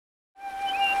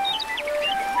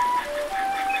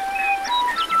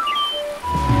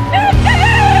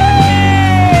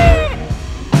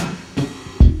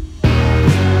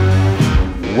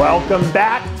Welcome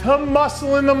back to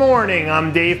Muscle in the Morning.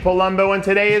 I'm Dave Palumbo, and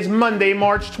today is Monday,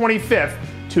 March 25th,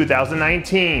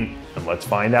 2019. And let's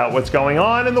find out what's going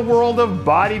on in the world of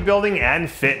bodybuilding and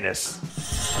fitness.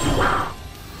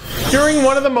 During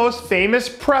one of the most famous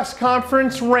press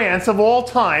conference rants of all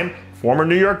time, former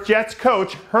New York Jets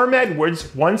coach Herm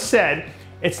Edwards once said,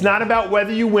 "It's not about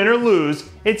whether you win or lose,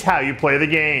 it's how you play the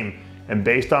game." And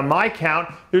based on my count,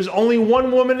 there's only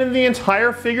one woman in the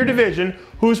entire figure division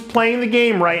who's playing the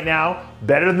game right now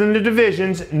better than the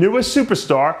division's newest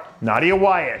superstar, Nadia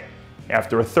Wyatt.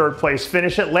 After a third-place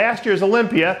finish at last year's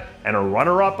Olympia and a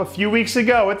runner-up a few weeks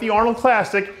ago at the Arnold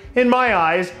Classic, in my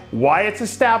eyes, Wyatt's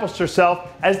established herself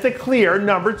as the clear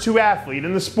number 2 athlete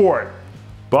in the sport.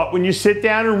 But when you sit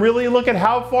down and really look at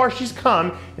how far she's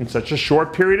come in such a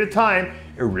short period of time,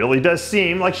 it really does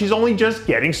seem like she's only just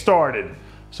getting started.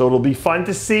 So it'll be fun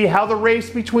to see how the race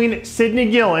between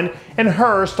Sydney Gillen and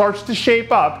her starts to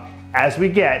shape up as we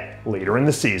get later in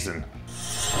the season.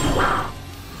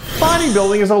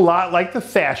 Bodybuilding is a lot like the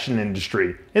fashion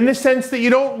industry, in the sense that you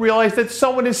don't realize that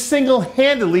someone is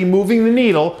single-handedly moving the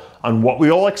needle on what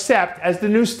we all accept as the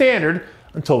new standard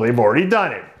until they've already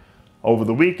done it. Over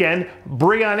the weekend,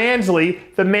 Breon Ansley,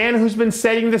 the man who's been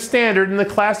setting the standard in the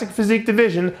classic physique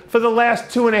division for the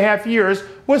last 2.5 years,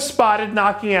 was spotted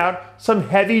knocking out some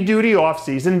heavy-duty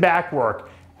off-season back work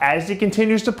as he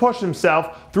continues to push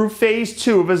himself through phase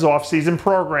 2 of his off-season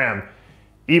program.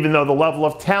 Even though the level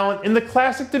of talent in the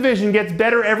classic division gets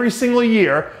better every single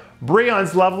year,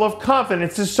 Breon's level of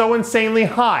confidence is so insanely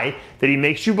high that he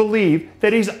makes you believe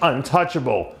that he's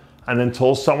untouchable. And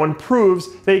until someone proves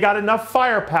they got enough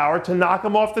firepower to knock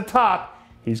him off the top,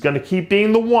 he's going to keep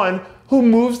being the one who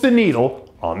moves the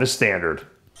needle on the standard.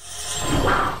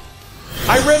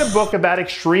 I read a book about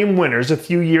extreme winners a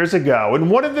few years ago,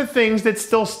 and one of the things that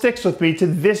still sticks with me to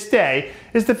this day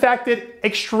is the fact that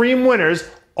extreme winners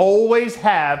always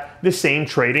have the same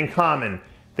trait in common.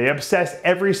 They obsess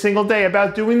every single day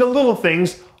about doing the little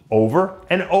things over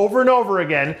and over and over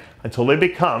again until they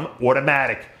become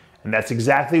automatic. And that's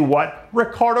exactly what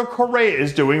Ricardo Correa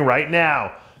is doing right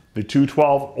now. The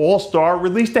 212 All-Star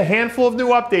released a handful of new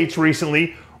updates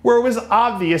recently where it was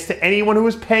obvious to anyone who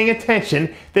was paying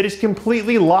attention that he's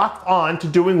completely locked on to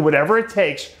doing whatever it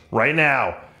takes right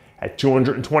now. At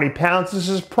 220 pounds, this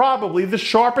is probably the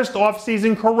sharpest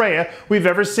off-season Correa we've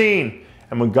ever seen.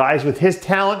 And when guys with his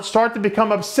talent start to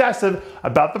become obsessive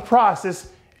about the process,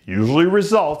 it usually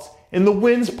results in the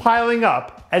wins piling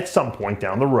up at some point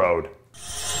down the road.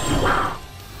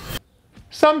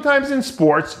 Sometimes in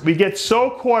sports, we get so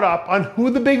caught up on who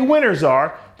the big winners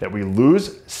are that we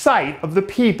lose sight of the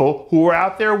people who are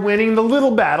out there winning the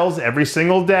little battles every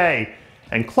single day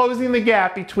and closing the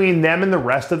gap between them and the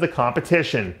rest of the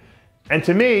competition. And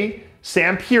to me,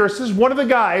 Sam Pearce is one of the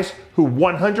guys who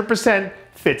 100%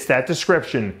 fits that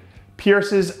description.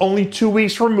 Pearce is only 2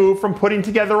 weeks removed from putting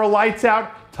together a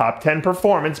lights-out top 10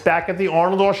 performance back at the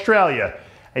Arnold, Australia.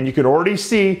 And you can already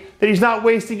see that he's not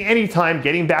wasting any time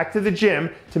getting back to the gym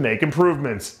to make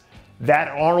improvements. That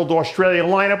Arnold Australia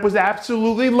lineup was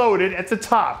absolutely loaded at the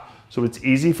top, so it's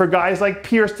easy for guys like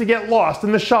Pearce to get lost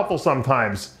in the shuffle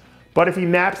sometimes. But if he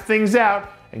maps things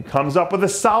out and comes up with a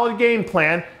solid game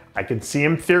plan, I can see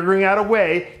him figuring out a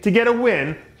way to get a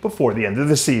win before the end of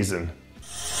the season.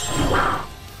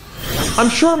 I'm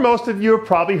sure most of you have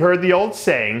probably heard the old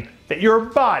saying that your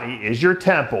body is your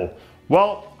temple.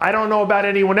 Well, I don't know about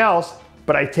anyone else,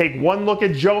 but I take one look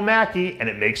at Joe Mackey and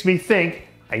it makes me think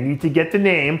I need to get the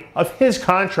name of his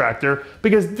contractor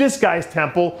because this guy's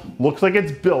temple looks like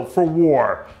it's built for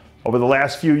war. Over the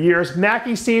last few years,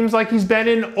 Mackey seems like he's been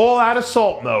in all-out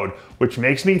assault mode, which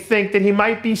makes me think that he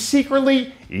might be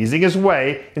secretly easing his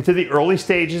way into the early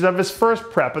stages of his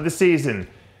first prep of the season.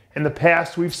 In the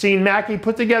past, we've seen Mackey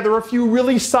put together a few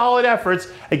really solid efforts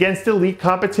against elite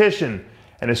competition.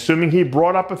 And assuming he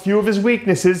brought up a few of his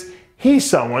weaknesses, he's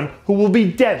someone who will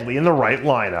be deadly in the right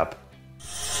lineup.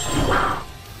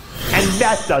 And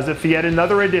that does it for yet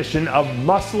another edition of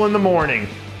Muscle in the Morning.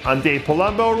 I'm Dave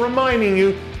Palumbo, reminding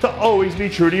you to always be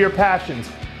true to your passions.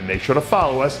 And make sure to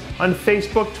follow us on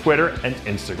Facebook, Twitter, and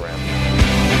Instagram.